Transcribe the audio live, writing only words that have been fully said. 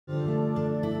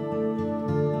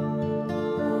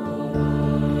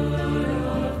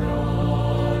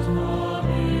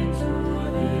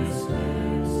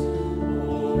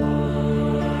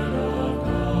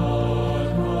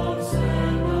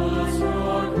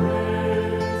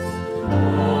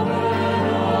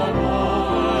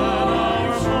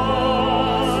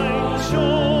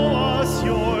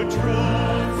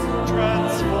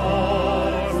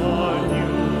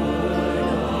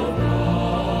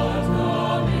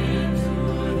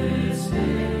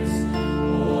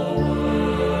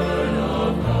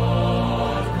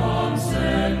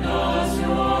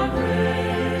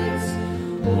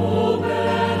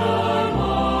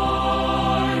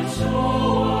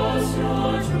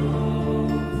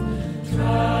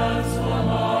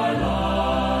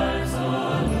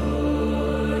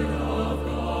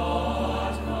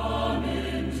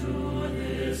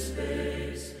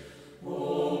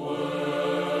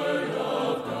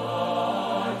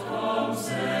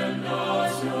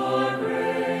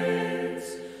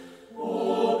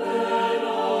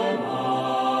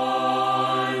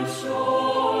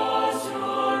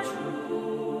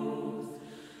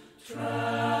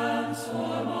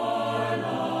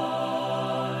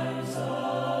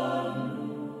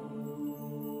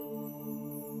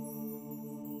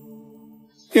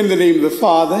In the name of the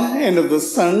Father, and of the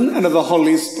Son, and of the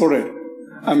Holy Spirit.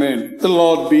 Amen. The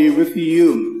Lord be with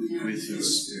you. With your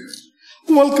spirit.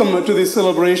 Welcome to the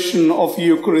celebration of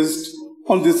Eucharist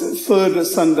on this third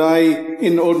Sunday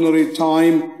in Ordinary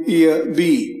Time, Year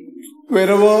B.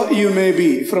 Wherever you may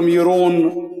be, from your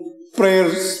own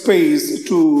prayer space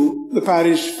to the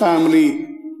parish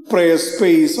family prayer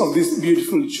space of this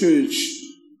beautiful church,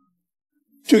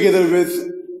 together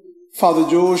with Father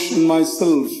Josh and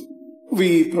myself,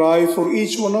 we pray for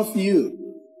each one of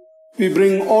you. We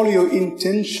bring all your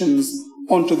intentions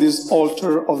onto this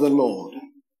altar of the Lord.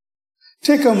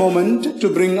 Take a moment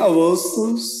to bring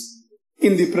ourselves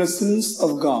in the presence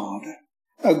of God,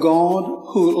 a God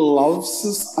who loves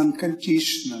us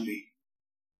unconditionally.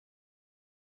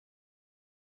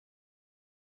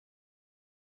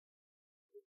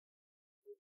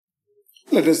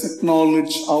 Let us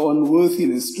acknowledge our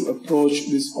unworthiness to approach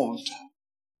this altar.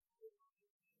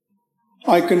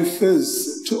 I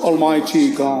confess to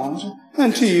Almighty God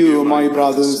and to you, my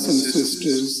brothers and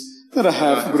sisters, that I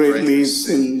have greatly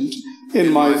sinned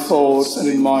in my thoughts and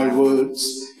in my words,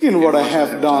 in what I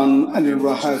have done and in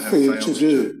what I have failed to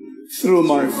do, through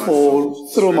my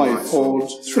most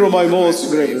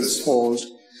grievous fault.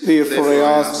 Therefore I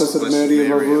ask Blessed Mary,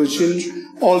 ever Virgin,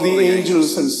 all the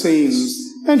angels and saints,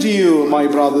 and to you, my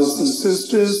brothers and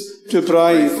sisters, to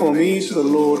pray for me to the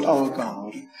Lord our God.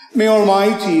 May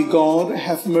Almighty God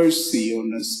have mercy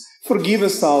on us, forgive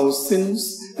us our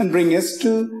sins, and bring us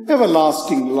to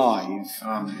everlasting life.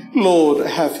 Amen. Lord,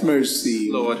 have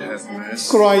mercy. Lord, have mercy.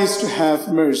 Christ, have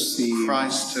mercy.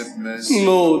 Christ, have mercy.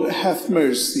 Lord, have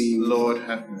mercy. Lord,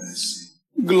 have mercy.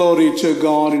 Glory to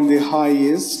God in the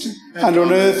highest, and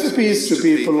on earth peace to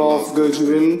people of good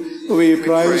will. We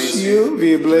praise you,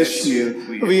 we bless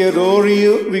you, we adore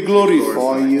you, we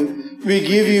glorify you. We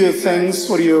give you thanks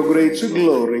for your great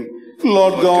glory.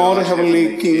 Lord God,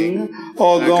 Heavenly King,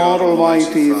 O God,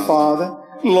 Almighty Father,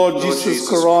 Lord Jesus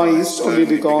Christ, only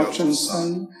begotten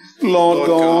Son, Lord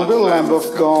God, Lamb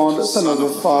of God, Son of the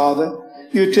Father,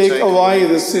 you take away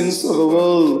the sins of the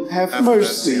world, have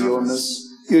mercy on us.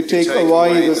 You take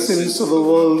away the sins of the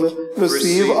world,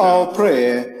 receive our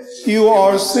prayer. You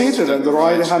are seated at the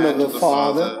right hand of the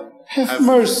Father, have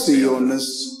mercy on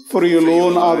us. For you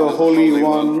alone are the Holy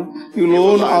One, you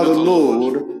alone are the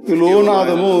Lord, you alone are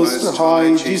the Most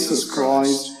High, Jesus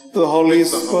Christ, the Holy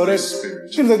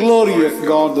Spirit, in the glory of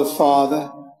God the Father.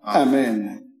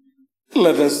 Amen.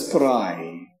 Let us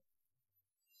pray.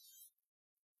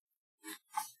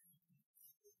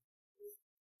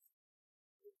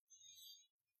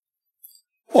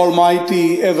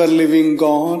 Almighty, ever-living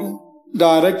God,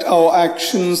 direct our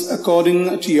actions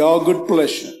according to your good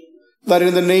pleasure, that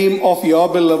in the name of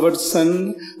your beloved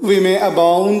Son, we may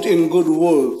abound in good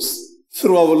works,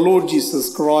 through our Lord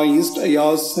Jesus Christ,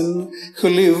 your Son, who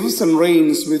lives and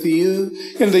reigns with you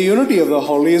in the unity of the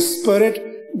Holy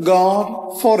Spirit,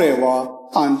 God, forever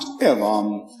and ever.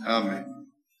 Amen.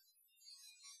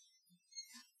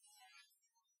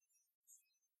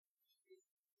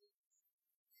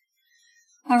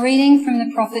 A reading from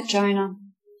the prophet Jonah.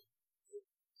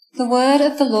 The word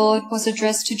of the Lord was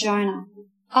addressed to Jonah.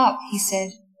 Up, he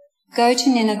said, go to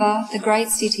Nineveh, the great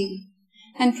city,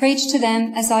 and preach to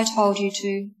them as I told you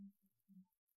to.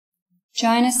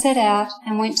 Jonah set out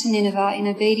and went to Nineveh in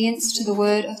obedience to the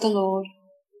word of the Lord.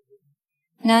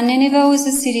 Now Nineveh was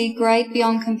a city great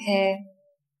beyond compare.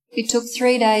 It took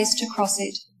 3 days to cross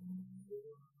it.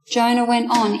 Jonah went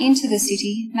on into the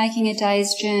city, making a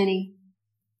day's journey.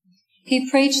 He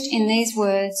preached in these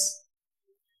words,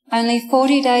 only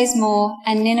 40 days more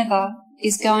and Nineveh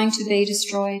is going to be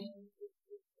destroyed.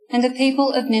 And the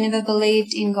people of Nineveh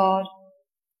believed in God.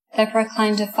 They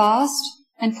proclaimed a fast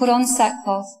and put on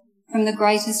sackcloth from the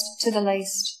greatest to the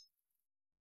least.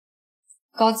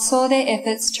 God saw their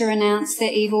efforts to renounce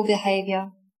their evil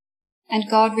behaviour, and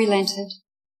God relented.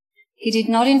 He did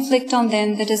not inflict on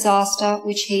them the disaster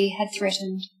which he had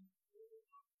threatened.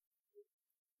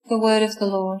 The word of the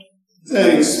Lord.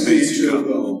 Thanks be to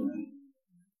God.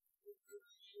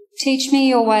 Teach me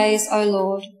your ways, O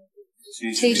Lord.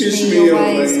 Teach me your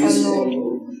ways, O Lord.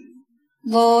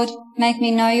 Lord, make me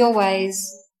know your ways.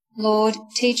 Lord,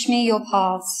 teach me your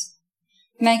paths.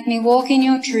 Make me walk in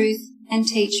your truth and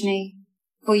teach me,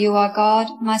 for you are God,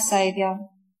 my Saviour.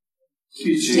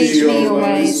 Teach me your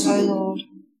ways, O Lord.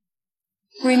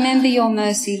 Remember your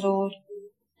mercy, Lord,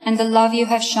 and the love you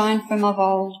have shown from of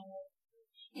old.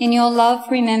 In your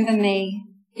love remember me,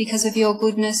 because of your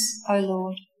goodness, O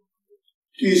Lord.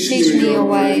 Teach me your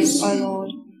ways, O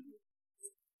Lord.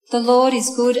 The Lord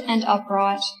is good and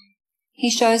upright.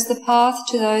 He shows the path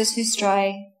to those who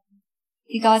stray.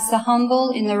 He guides the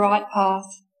humble in the right path.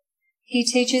 He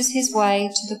teaches his way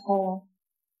to the poor.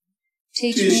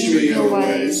 Teach me your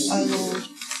ways, O Lord.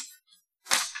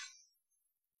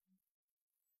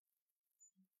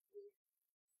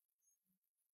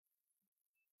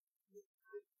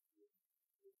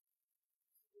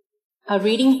 A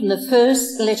reading from the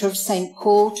first letter of St.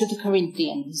 Paul to the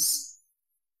Corinthians.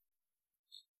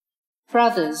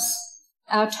 Brothers,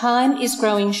 our time is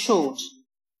growing short.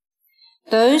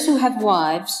 Those who have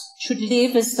wives should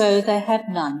live as though they had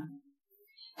none,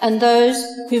 and those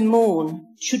who mourn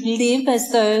should live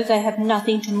as though they have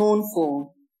nothing to mourn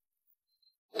for.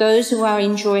 Those who are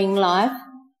enjoying life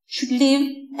should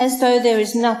live as though there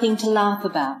is nothing to laugh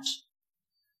about.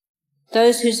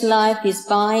 Those whose life is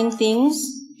buying things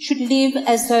should live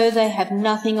as though they have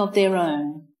nothing of their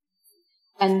own.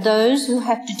 And those who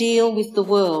have to deal with the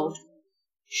world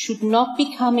should not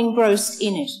become engrossed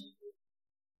in it.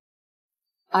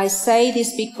 I say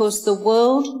this because the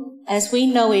world, as we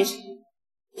know it,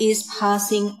 is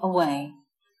passing away.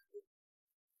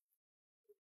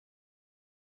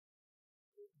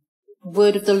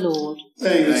 Word of the Lord.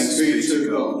 Thanks be to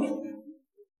God.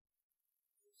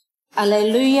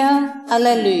 Alleluia,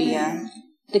 alleluia.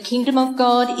 The kingdom of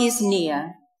God is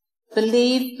near.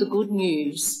 Believe the good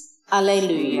news.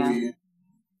 Alleluia.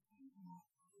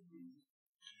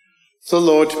 The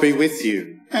Lord be with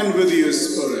you. And with your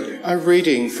spirit. A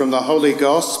reading from the Holy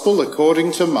Gospel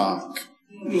according to Mark.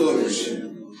 Glory to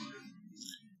you.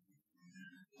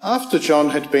 After John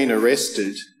had been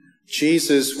arrested,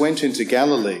 Jesus went into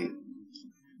Galilee.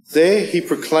 There he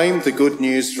proclaimed the good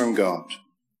news from God.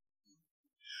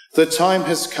 The time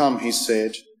has come, he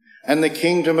said, and the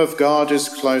kingdom of God is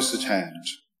close at hand.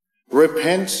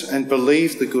 Repent and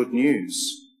believe the good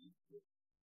news.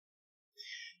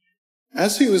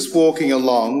 As he was walking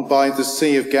along by the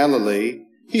Sea of Galilee,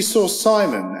 he saw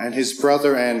Simon and his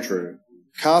brother Andrew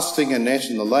casting a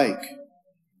net in the lake,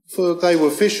 for they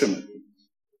were fishermen.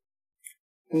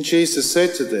 And Jesus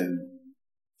said to them,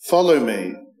 "Follow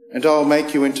me, and I'll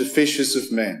make you into fishers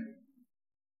of men."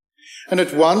 And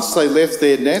at once they left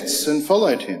their nets and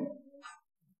followed him.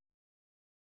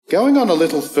 Going on a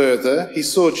little further, he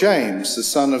saw James, the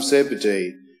son of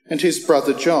Zebedee, and his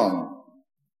brother John.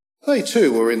 They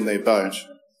too were in their boat,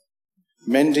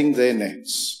 mending their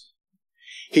nets.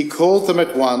 He called them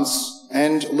at once,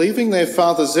 and leaving their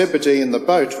father Zebedee in the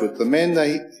boat with the men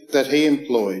that he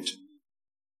employed,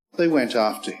 they went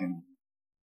after him.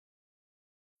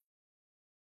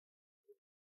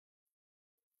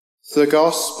 The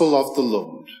Gospel of the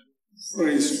Lord.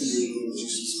 Praise to you, Lord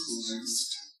Jesus Christ.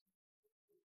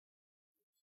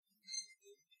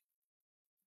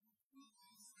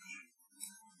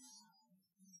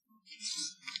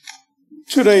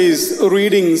 Today's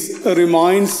readings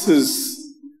reminds us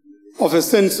of a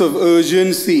sense of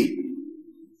urgency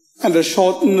and a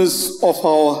shortness of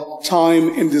our time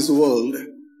in this world.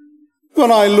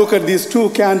 When I look at these two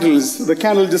candles, the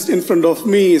candle just in front of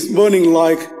me is burning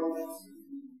like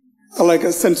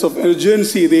a sense of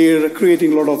urgency there,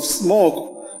 creating a lot of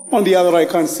smoke. On the other, I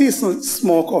can't see some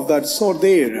smoke of that sort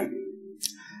there.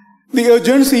 The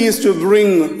urgency is to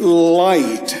bring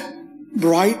light,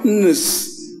 brightness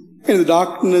in the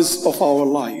darkness of our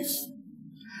life.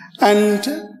 And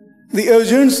the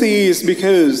urgency is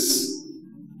because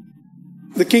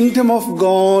the kingdom of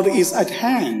God is at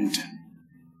hand.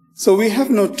 So we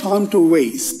have no time to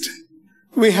waste.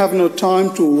 We have no time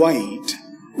to wait.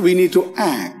 We need to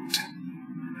act.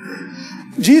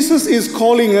 Jesus is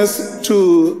calling us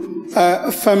to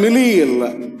a family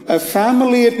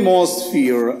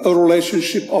atmosphere, a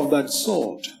relationship of that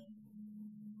sort.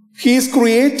 He is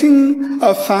creating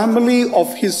a family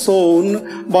of his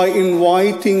own by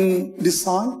inviting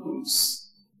disciples.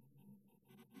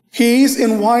 He is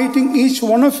inviting each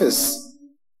one of us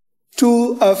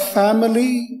to a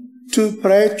family, to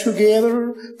pray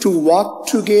together, to walk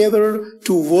together,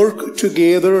 to work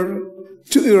together,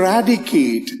 to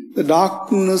eradicate the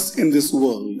darkness in this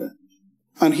world.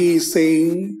 And he is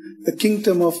saying the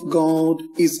kingdom of God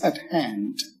is at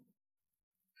hand.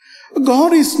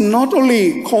 God is not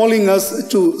only calling us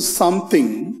to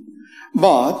something,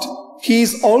 but he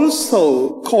is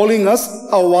also calling us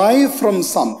away from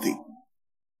something.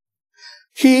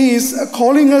 He is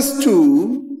calling us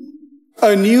to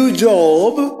a new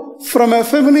job from a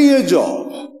familiar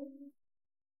job.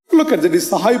 Look at the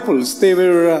disciples. They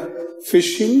were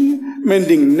fishing,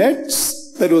 mending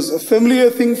nets. That was a familiar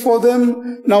thing for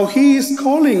them. Now he is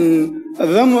calling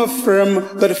them from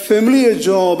that familiar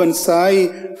job and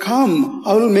say, "Come,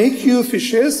 I will make you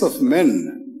fishers of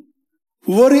men."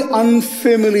 Very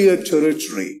unfamiliar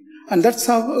territory. And that's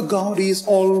how God is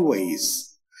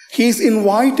always. He's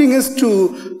inviting us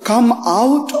to come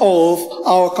out of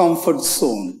our comfort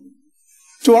zone,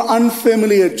 to our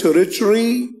unfamiliar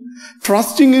territory,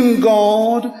 trusting in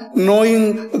God,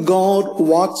 knowing God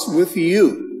walks with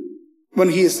you. When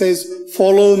He says,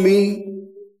 follow me,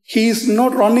 He's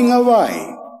not running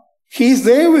away. He's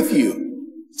there with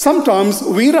you. Sometimes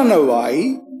we run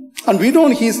away and we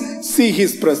don't see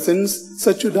His presence.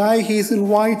 So today He's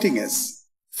inviting us.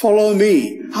 Follow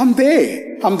me. I'm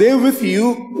there. I'm there with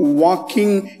you,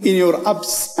 walking in your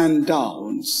ups and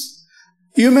downs.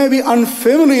 You may be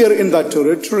unfamiliar in that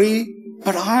territory,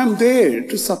 but I am there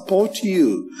to support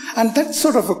you. And that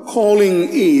sort of a calling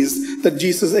is that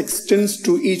Jesus extends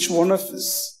to each one of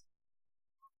us.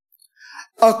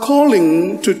 A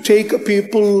calling to take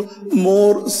people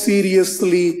more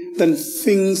seriously than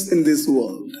things in this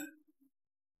world.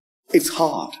 It's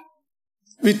hard.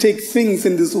 We take things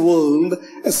in this world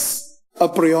as a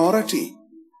priority,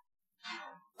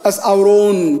 as our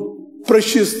own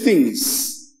precious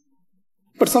things.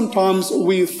 But sometimes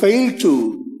we fail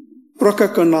to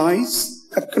recognize,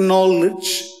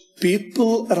 acknowledge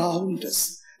people around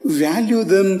us. Value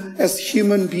them as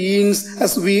human beings,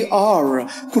 as we are,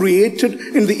 created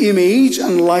in the image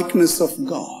and likeness of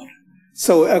God.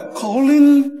 So a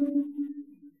calling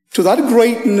to that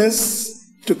greatness,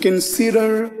 to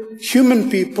consider human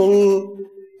people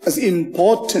as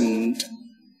important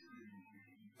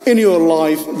in your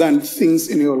life than things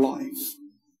in your life.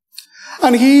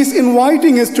 And He is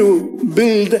inviting us to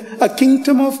build a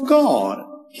kingdom of God.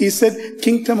 He said,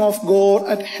 kingdom of God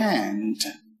at hand.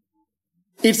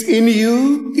 It's in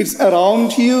you, it's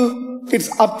around you,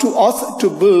 it's up to us to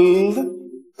build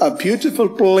a beautiful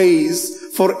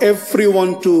place for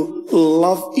everyone to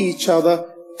love each other,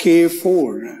 care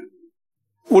for.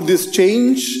 Would this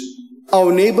change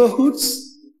our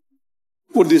neighborhoods?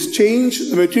 Would this change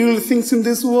the material things in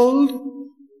this world?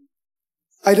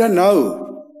 I don't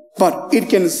know, but it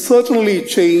can certainly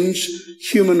change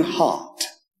human heart.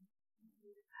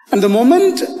 And the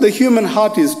moment the human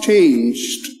heart is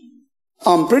changed,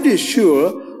 I'm pretty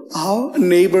sure our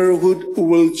neighborhood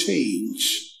will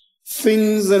change.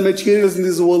 Things and materials in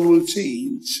this world will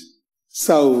change.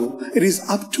 So it is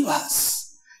up to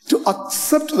us to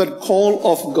accept that call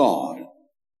of God.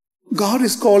 God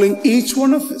is calling each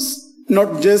one of us,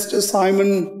 not just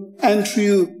Simon,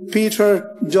 Andrew,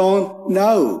 Peter, John.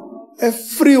 No,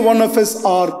 every one of us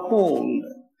are called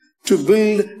to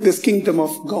build this kingdom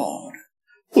of God.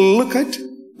 Look at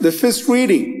the first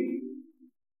reading.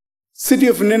 City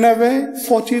of Nineveh,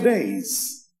 40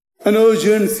 days. An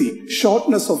urgency,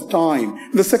 shortness of time.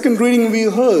 The second reading we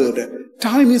heard,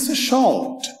 time is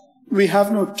short. We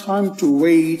have no time to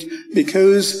wait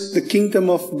because the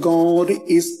kingdom of God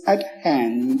is at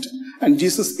hand. And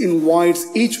Jesus invites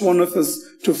each one of us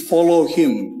to follow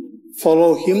Him.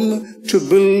 Follow Him to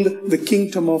build the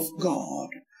kingdom of God.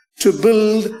 To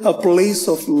build a place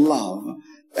of love.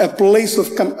 A place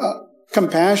of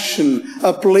compassion,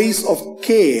 a place of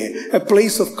care, a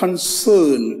place of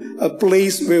concern, a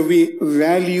place where we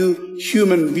value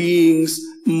human beings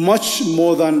much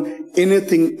more than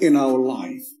anything in our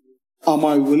life. Am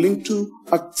I willing to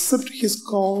accept His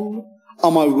call?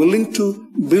 Am I willing to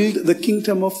build the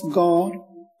kingdom of God?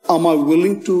 Am I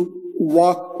willing to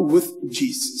walk with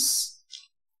Jesus?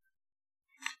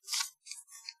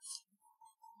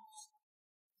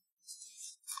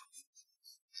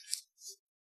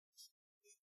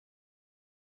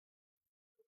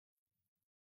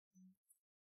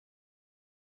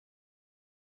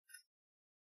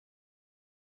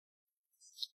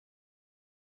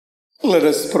 Let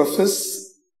us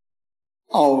profess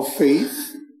our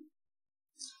faith.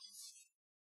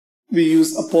 We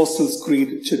use Apostles'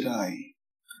 Creed today.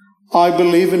 I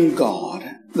believe in God,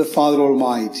 the Father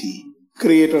Almighty,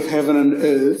 creator of heaven and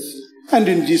earth, and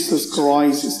in Jesus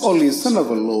Christ, His only Son, our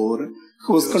Lord,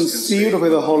 who was conceived by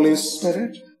the Holy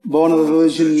Spirit, born of the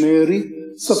Virgin Mary,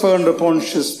 suffered under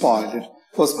Pontius Pilate,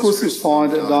 was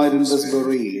crucified, died, and was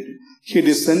buried. He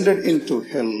descended into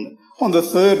hell. On the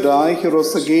third day, He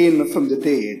rose again from the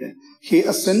dead. He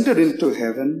ascended into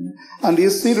heaven and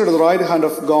is seated at the right hand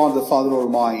of God, the Father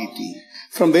Almighty.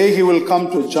 From there He will come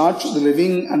to judge the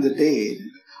living and the dead.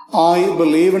 I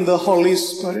believe in the Holy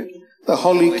Spirit, the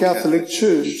Holy Catholic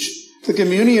Church, the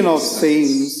communion of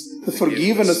saints, the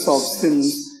forgiveness of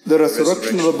sins, the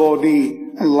resurrection of the body,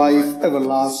 and life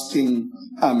everlasting.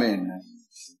 Amen.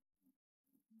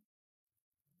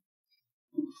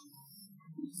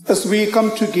 As we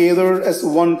come together as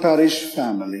one parish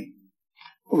family,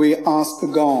 we ask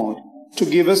God to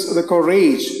give us the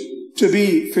courage to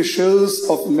be fishers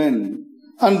of men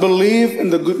and believe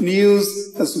in the good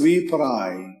news as we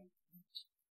pray.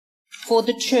 for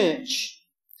the Church,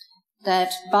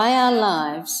 that by our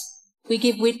lives we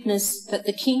give witness that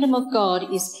the kingdom of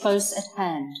God is close at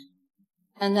hand,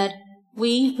 and that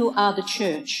we who are the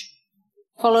Church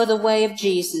follow the way of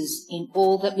Jesus in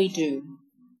all that we do.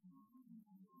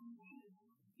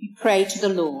 We pray to the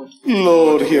Lord.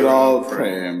 Lord, hear our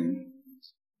prayer.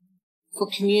 For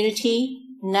community,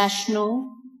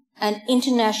 national and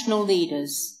international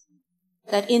leaders,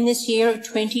 that in this year of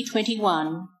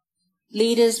 2021,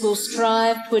 leaders will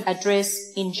strive to address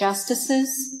injustices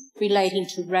relating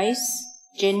to race,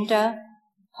 gender,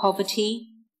 poverty,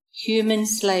 human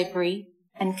slavery,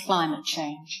 and climate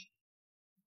change.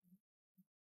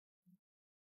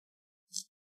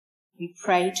 We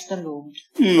pray to the Lord.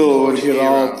 Lord, hear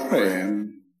our prayer.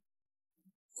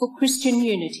 For Christian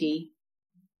unity,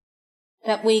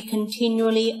 that we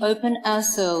continually open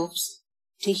ourselves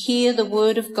to hear the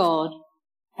word of God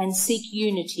and seek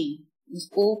unity with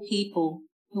all people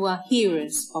who are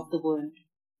hearers of the word.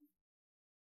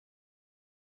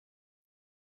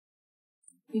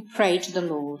 We pray to the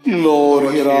Lord.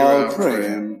 Lord, hear our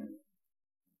prayer.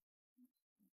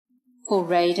 For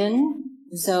Raiden,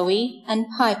 Zoe and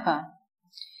Piper,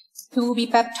 who will be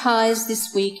baptized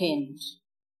this weekend,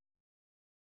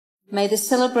 may the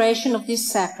celebration of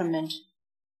this sacrament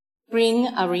bring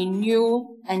a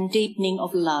renewal and deepening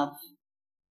of love.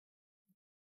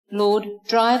 Lord,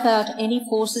 drive out any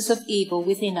forces of evil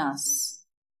within us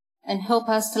and help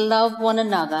us to love one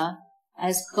another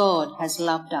as God has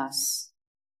loved us.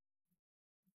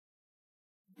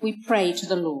 We pray to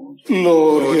the Lord.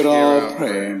 Lord, hear our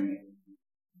prayer.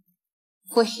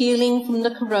 For healing from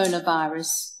the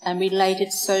coronavirus and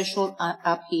related social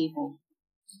upheaval,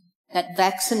 that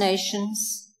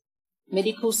vaccinations,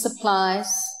 medical supplies,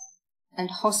 and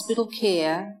hospital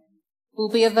care will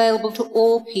be available to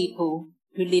all people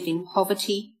who live in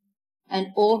poverty and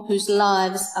all whose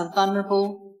lives are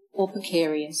vulnerable or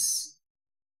precarious.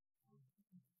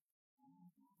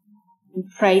 We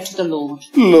pray to the Lord.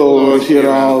 Lord, hear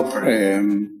our prayer.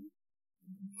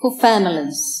 For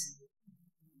families,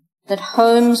 that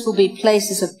homes will be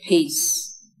places of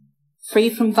peace, free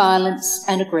from violence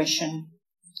and aggression,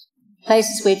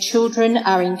 places where children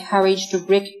are encouraged to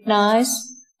recognise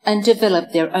and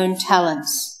develop their own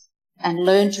talents and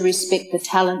learn to respect the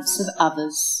talents of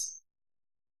others.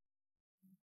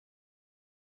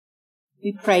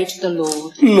 We pray to the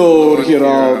Lord. Lord, hear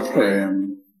our prayer.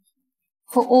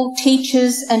 For all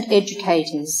teachers and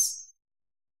educators,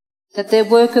 that their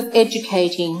work of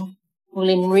educating will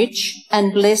enrich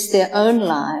and bless their own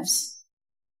lives,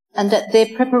 and that their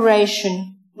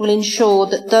preparation will ensure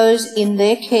that those in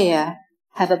their care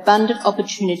have abundant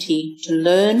opportunity to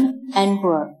learn and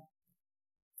grow.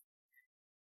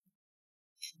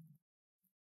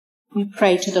 We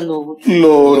pray to the Lord.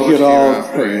 Lord, hear our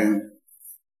prayer.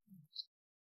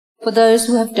 For those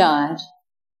who have died,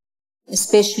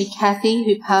 especially Kathy,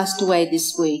 who passed away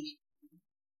this week,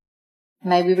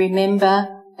 may we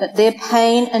remember that their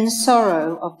pain and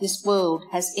sorrow of this world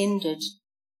has ended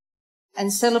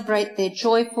and celebrate their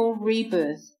joyful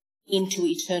rebirth into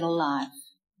eternal life.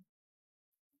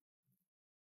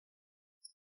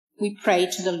 We pray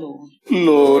to the Lord.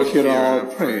 Lord, hear our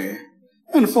prayer.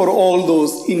 And for all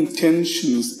those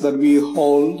intentions that we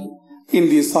hold in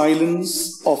the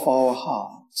silence of our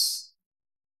hearts.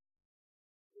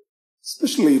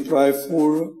 Especially pray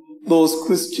for those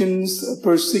Christians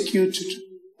persecuted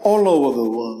all over the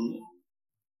world.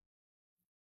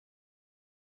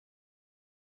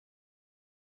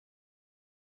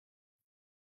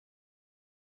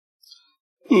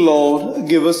 Lord,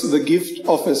 give us the gift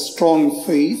of a strong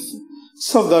faith,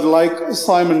 so that like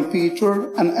Simon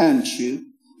Peter and Andrew,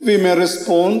 we may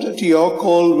respond to your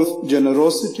call with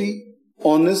generosity,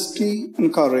 honesty,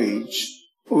 and courage.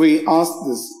 We ask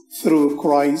this through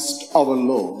Christ our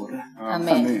Lord. Amen.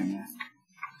 Amen.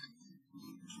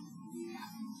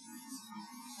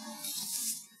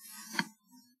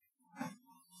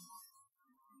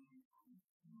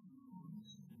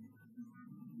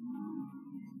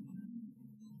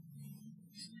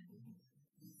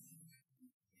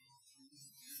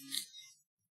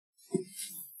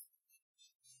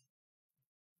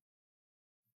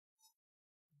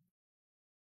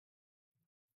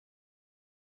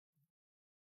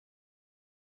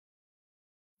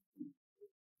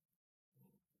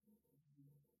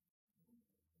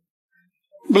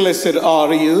 Blessed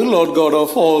are you, Lord God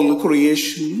of all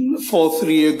creation, for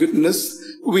through your goodness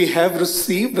we have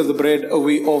received the bread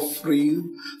we offer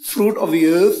you, fruit of the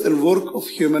earth and work of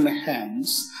human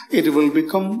hands. It will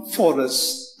become for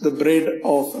us the bread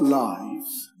of life.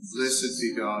 Blessed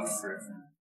be God forever.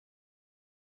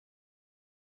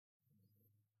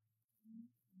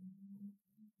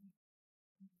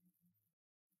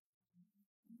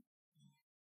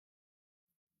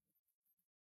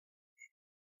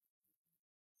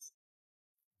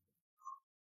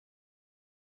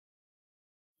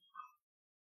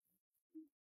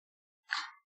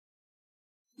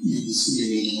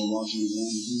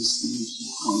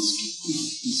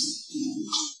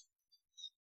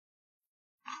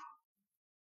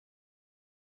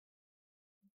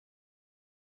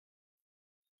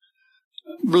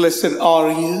 Blessed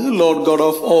are you, Lord God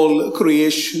of all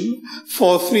creation,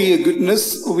 for through your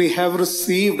goodness we have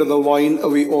received the wine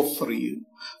we offer you.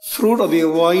 Fruit of the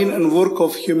vine and work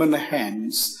of human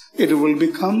hands, it will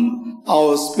become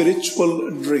our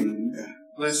spiritual drink.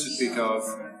 Blessed be God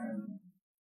forever.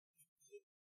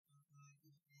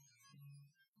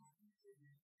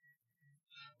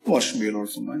 Wash me, Lord,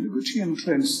 from my iniquity, and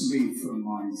cleanse me from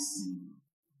my sin.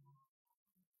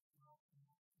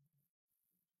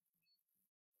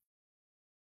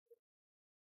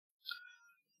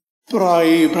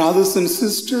 Pray, brothers and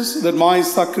sisters, that my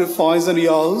sacrifice and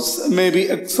yours may be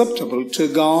acceptable to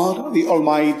God, the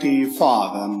Almighty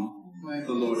Father. May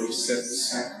the Lord accept the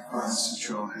sacrifice at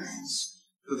your hands,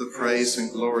 for the praise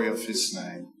and glory of his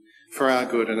name, for our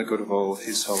good and the good of all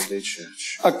his holy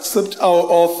church. Accept our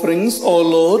offerings, O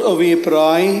Lord, we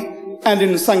pray, and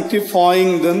in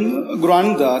sanctifying them,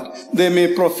 grant that they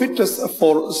may profit us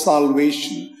for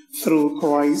salvation through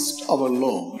Christ our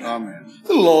Lord. Amen.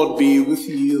 The Lord be with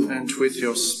you. And with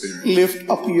your spirit. Lift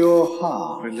up your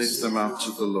heart. We lift them up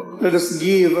to the Lord. Let us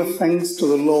give thanks to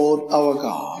the Lord our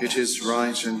God. It is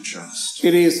right and just.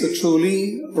 It is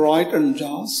truly right and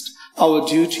just, our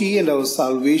duty and our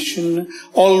salvation,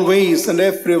 always and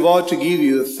everywhere to give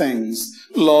you thanks,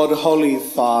 Lord, Holy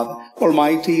Father,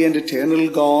 Almighty and eternal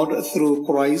God, through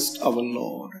Christ our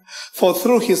Lord. For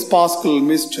through his paschal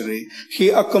mystery, he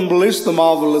accomplished the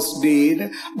marvelous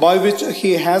deed by which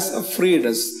he has freed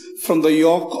us from the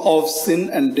yoke of sin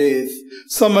and death,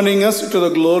 summoning us to the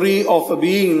glory of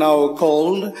being now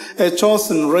called a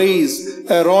chosen race,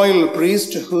 a royal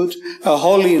priesthood, a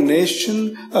holy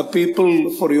nation, a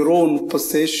people for your own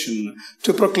possession,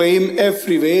 to proclaim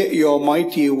everywhere your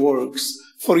mighty works.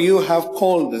 For you have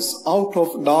called us out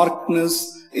of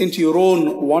darkness into your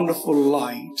own wonderful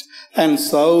light. And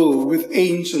so, with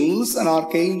angels and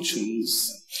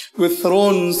archangels, with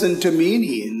thrones and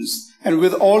dominions, and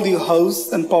with all the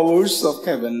hosts and powers of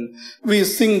heaven, we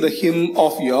sing the hymn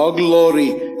of your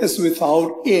glory, as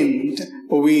without end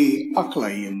we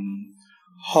acclaim.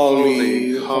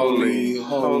 Holy, holy,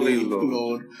 holy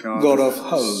Lord, God of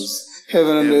hosts,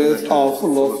 heaven and earth are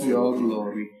full of your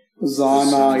glory.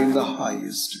 Hosanna in the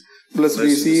highest. Blessed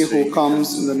is he who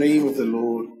comes in the name of the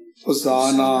Lord.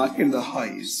 Hosanna in the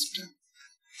highest.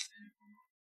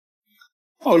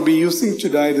 I'll be using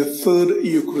today the third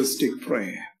Eucharistic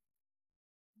prayer.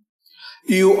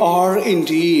 You are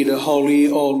indeed holy,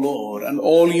 O Lord, and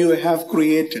all you have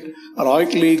created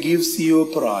rightly gives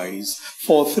you praise.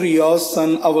 For through your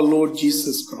Son, our Lord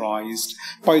Jesus Christ,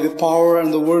 by the power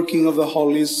and the working of the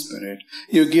Holy Spirit,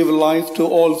 you give life to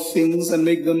all things and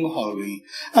make them holy.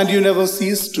 And you never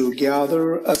cease to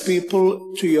gather a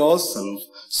people to yourself,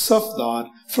 so that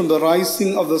from the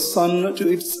rising of the sun to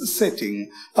its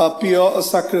setting, a pure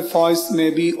sacrifice may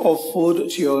be offered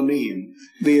to your name.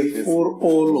 Therefore, O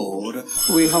Lord,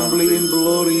 we humbly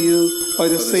implore you, by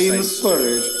the same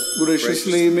Spirit,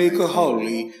 graciously make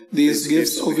holy these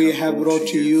gifts we have brought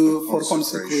to you for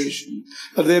consecration,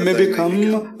 that they may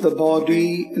become the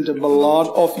body and the blood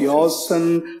of your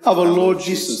Son, our Lord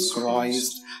Jesus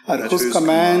Christ, at whose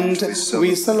command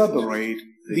we celebrate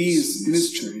these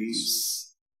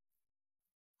mysteries.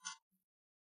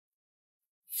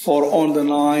 For on the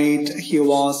night he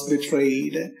was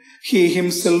betrayed, he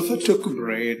himself took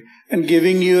bread, and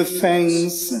giving you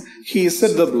thanks, he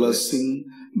said the blessing,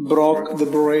 broke the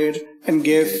bread, and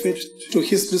gave it to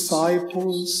his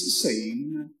disciples,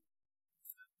 saying,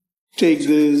 Take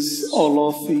this, all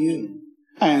of you,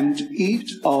 and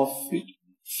eat of it,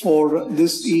 for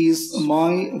this is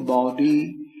my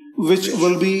body, which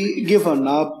will be given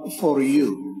up for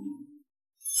you.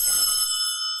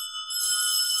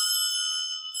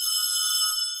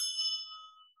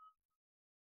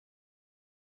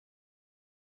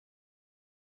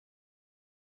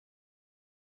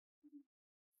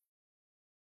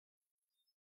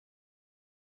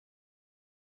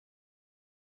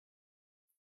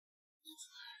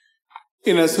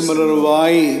 In a similar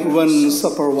way, when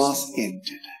supper was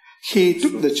ended, he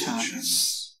took the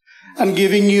chalice, and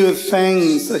giving you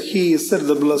thanks, he said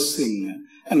the blessing,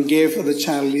 and gave the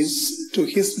chalice to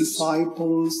his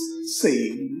disciples,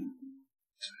 saying,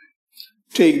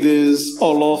 Take this,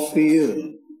 all of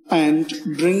you, and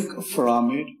drink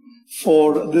from it,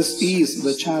 for this is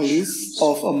the chalice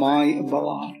of my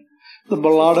blood, the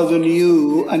blood of the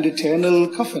new and eternal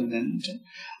covenant,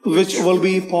 which will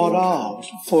be poured out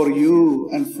for you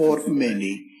and for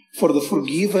many, for the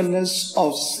forgiveness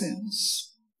of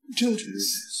sins. Do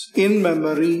this in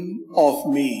memory of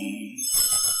me.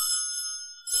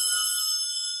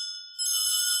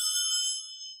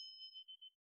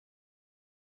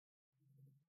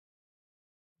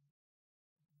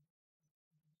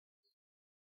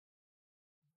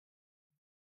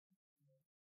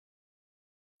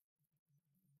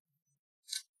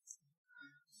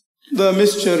 The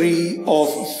mystery of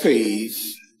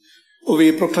faith.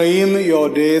 We proclaim your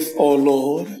death, O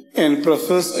Lord, and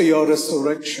profess your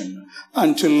resurrection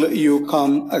until you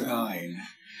come again.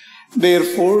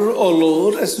 Therefore, O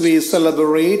Lord, as we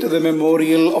celebrate the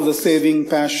memorial of the saving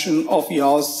passion of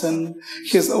your Son,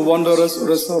 his wondrous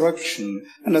resurrection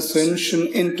and ascension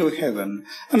into heaven,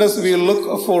 and as we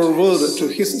look forward to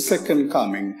his second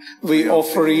coming, we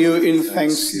offer you in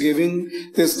thanksgiving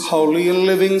this holy and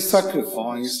living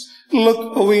sacrifice.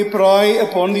 Look, we pray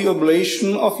upon the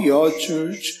oblation of your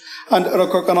church, and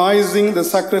recognizing the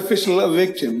sacrificial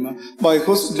victim by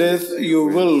whose death you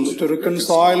willed to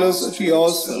reconcile us to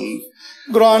yourself,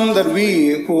 grant that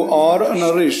we who are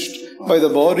nourished by the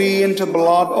body and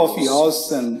blood of your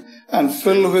Son and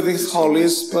filled with his Holy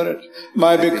Spirit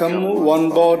may become one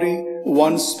body,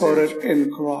 one spirit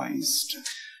in Christ.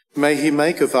 May he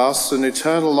make of us an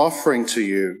eternal offering to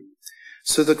you,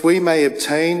 so that we may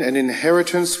obtain an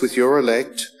inheritance with your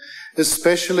elect,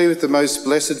 especially with the most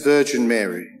blessed Virgin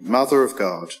Mary, Mother of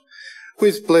God,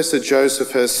 with blessed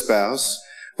Joseph her spouse,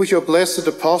 with your blessed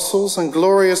apostles and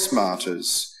glorious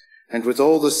martyrs, and with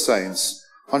all the saints,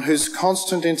 on whose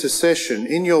constant intercession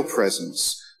in your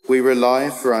presence we rely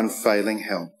for unfailing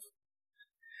help.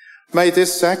 May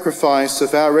this sacrifice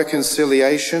of our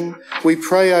reconciliation, we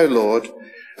pray, O Lord,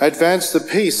 advance the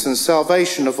peace and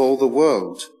salvation of all the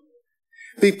world.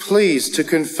 Be pleased to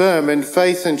confirm in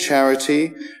faith and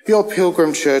charity your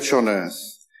pilgrim church on earth,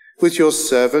 with your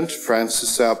servant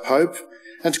Francis our Pope,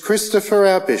 and Christopher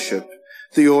our Bishop,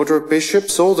 the order of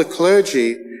bishops, all the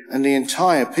clergy, and the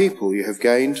entire people you have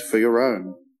gained for your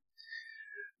own.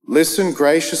 Listen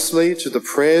graciously to the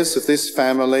prayers of this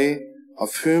family,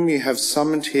 of whom you have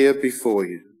summoned here before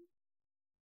you.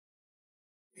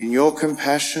 In your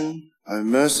compassion, O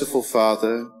merciful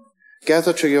Father,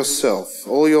 gather to yourself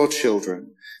all your children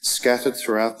scattered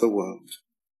throughout the world.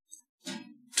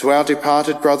 To our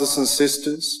departed brothers and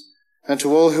sisters, and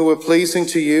to all who were pleasing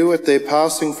to you at their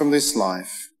passing from this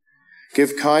life,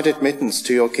 give kind admittance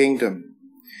to your kingdom.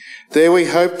 There we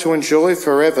hope to enjoy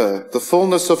forever the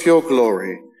fullness of your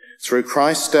glory, through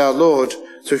Christ our Lord,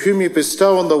 to whom you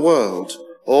bestow on the world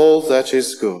all that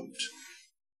is good.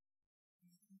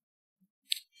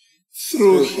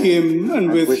 Through him,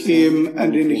 and with him,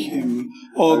 and in him,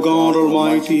 O God,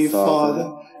 Almighty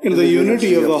Father, in the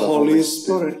unity of the Holy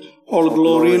Spirit, all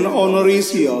glory and honor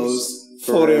is yours,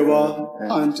 forever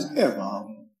and ever.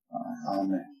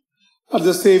 Amen. At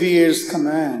the Saviour's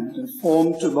command,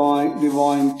 informed by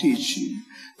divine teaching,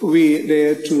 we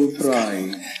dare to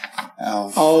pray.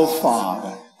 Our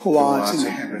Father, who art in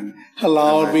heaven,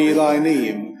 hallowed be thy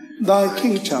name. Thy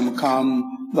kingdom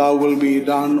come, thy will be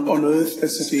done on earth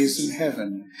as it is in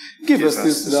heaven. Give us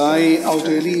this day our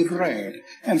daily bread,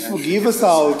 and forgive us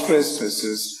our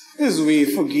trespasses, as we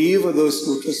forgive those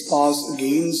who trespass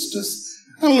against us.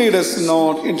 And lead us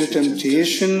not into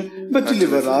temptation, but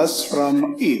deliver us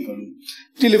from evil.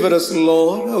 Deliver us,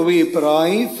 Lord, we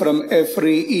pray, from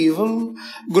every evil.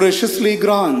 Graciously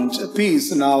grant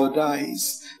peace in our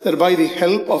days, that by the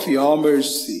help of your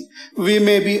mercy we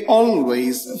may be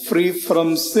always free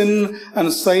from sin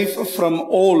and safe from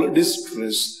all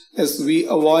distress, as we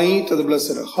await the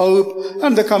blessed hope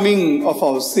and the coming of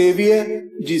our Saviour,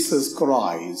 Jesus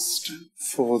Christ.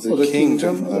 For the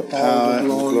kingdom, the power, and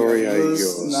glory are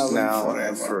yours, now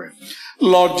and forever.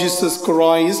 Lord Jesus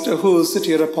Christ, who said to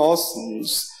your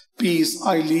apostles, peace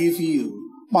I leave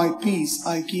you, my peace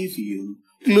I give you.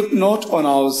 Look not on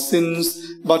our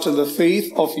sins, but on the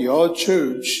faith of your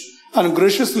church, and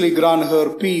graciously grant her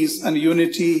peace and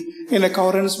unity in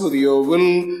accordance with your will,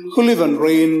 who live and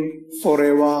reign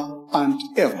forever and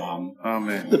ever.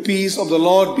 Amen. The peace of the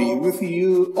Lord be with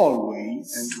you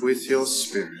always. And with your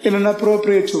spirit. In an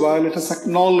appropriate way, let us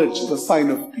acknowledge the sign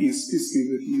of peace. Peace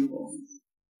be with you all.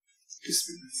 Peace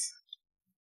be with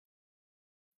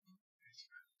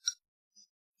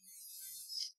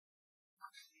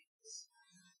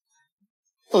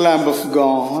you. Lamb of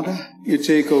God, you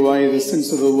take away the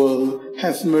sins of the world,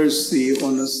 have mercy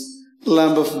on us.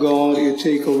 Lamb of God, you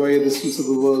take away the sins of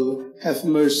the world, have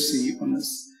mercy on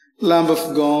us. Lamb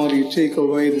of God, you take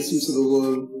away the sins of the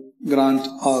world, grant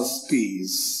us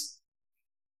peace.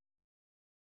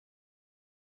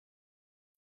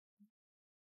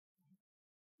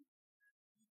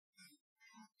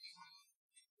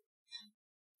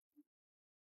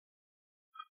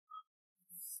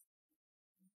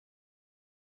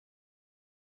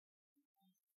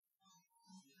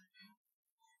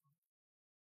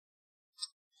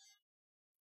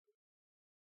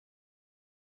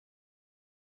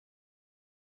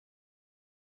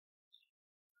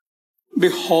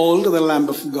 Behold the Lamb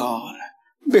of God.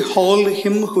 Behold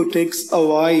him who takes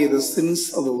away the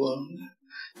sins of the world.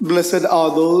 Blessed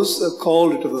are those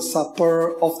called to the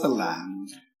supper of the Lamb.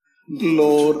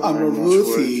 Lord, I am not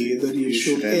worthy that you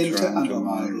should enter under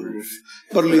my roof,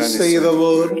 but only say the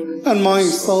word, and my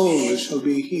soul shall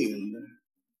be healed.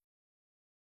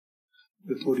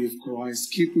 The body of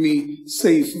Christ, keep me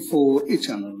safe for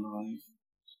eternal life.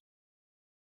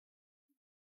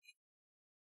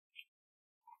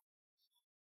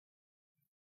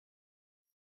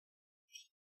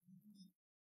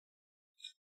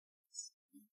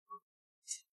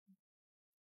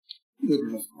 The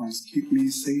blood of Christ, keep me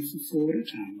safe for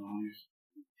eternal life.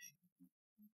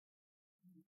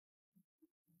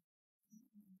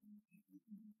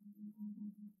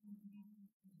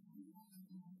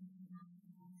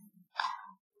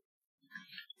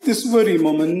 This very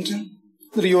moment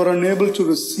that you are unable to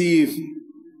receive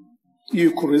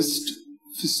Eucharist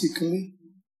physically,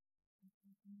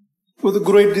 with a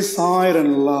great desire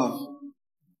and love,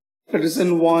 let us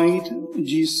invite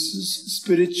Jesus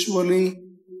spiritually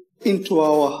into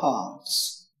our hearts.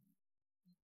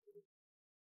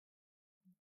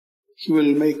 He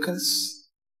will make us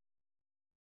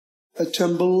a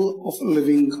temple of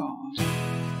living God.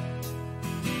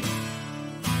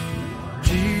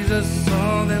 Jesus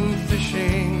saw them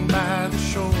fishing by the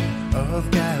shore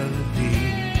of Galilee,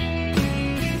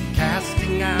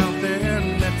 casting out their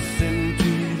nets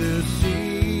into the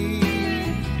sea.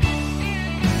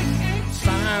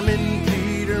 Simon,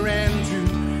 Peter, Andrew,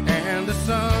 and the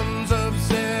sons of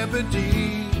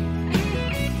Zebedee,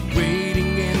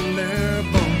 waiting in their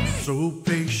boat so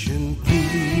patiently.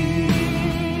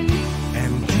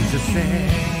 And Jesus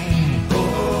said,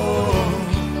 "Oh,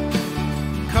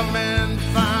 come and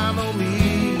follow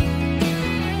me.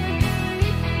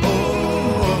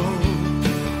 Oh,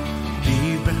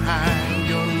 leave behind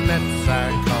your nets, I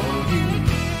call you.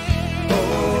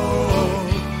 Oh,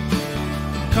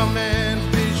 come and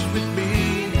fish with me,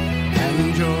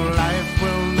 and your life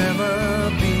will never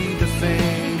be the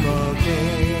same again."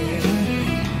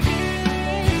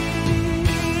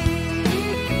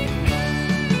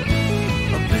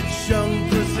 A rich young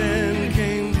person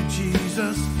came to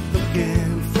Jesus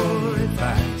looking for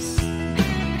advice.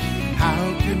 How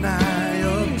can I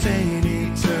obtain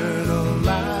eternal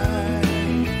life?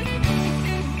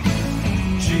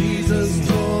 Jesus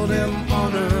told him,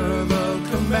 honor the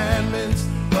commandments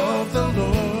of the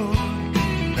Lord,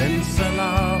 and sell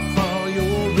off all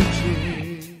your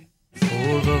riches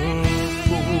for the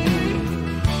poor.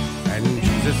 And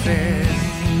Jesus said,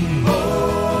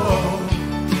 "Oh,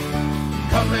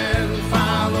 come and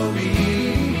follow me.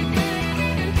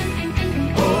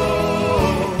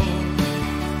 Oh,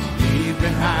 leave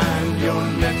behind your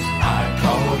nets, I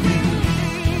call you.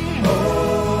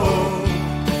 Oh,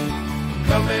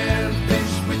 come and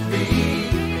fish with me,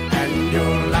 and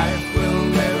your life will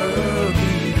never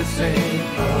be the same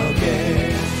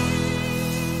again."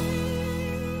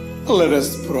 Let us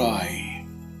pray.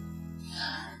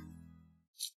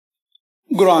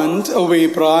 Grant, we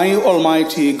pray,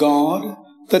 Almighty God,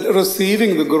 that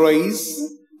receiving the grace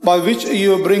by which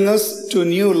you bring us to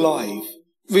new life,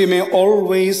 we may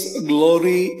always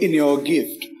glory in your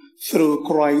gift through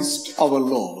Christ our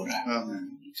Lord. Amen.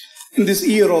 In this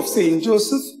year of Saint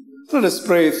Joseph, let us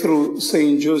pray through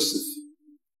Saint Joseph.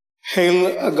 Hail,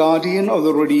 guardian of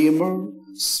the Redeemer,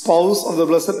 spouse of the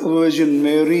Blessed Virgin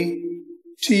Mary.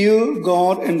 To you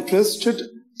God entrusted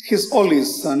his only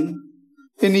Son.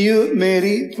 In you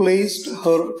Mary placed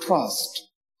her trust.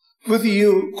 With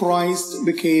you Christ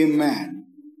became man.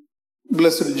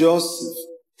 Blessed Joseph,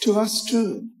 to us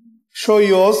too, show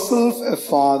yourself a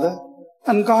father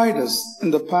and guide us in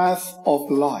the path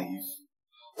of life.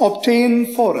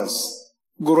 Obtain for us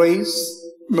grace,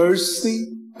 mercy,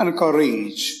 and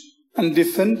courage, and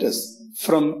defend us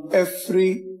from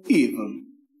every evil.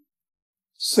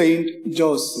 Saint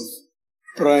Joseph,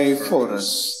 pray for us.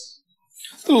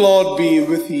 The Lord be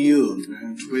with you.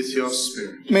 And with your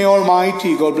spirit. May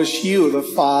Almighty God bless you, the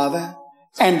Father,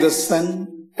 and the Son,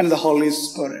 and the Holy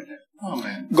Spirit.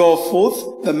 Amen. Go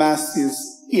forth, the Mass is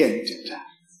ended.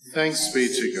 Thanks be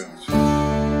to God.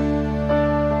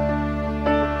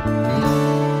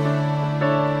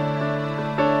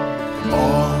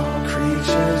 All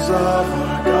creatures of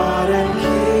our God and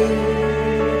King,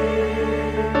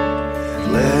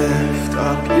 lift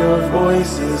up your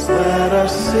voices, let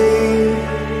us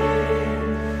sing.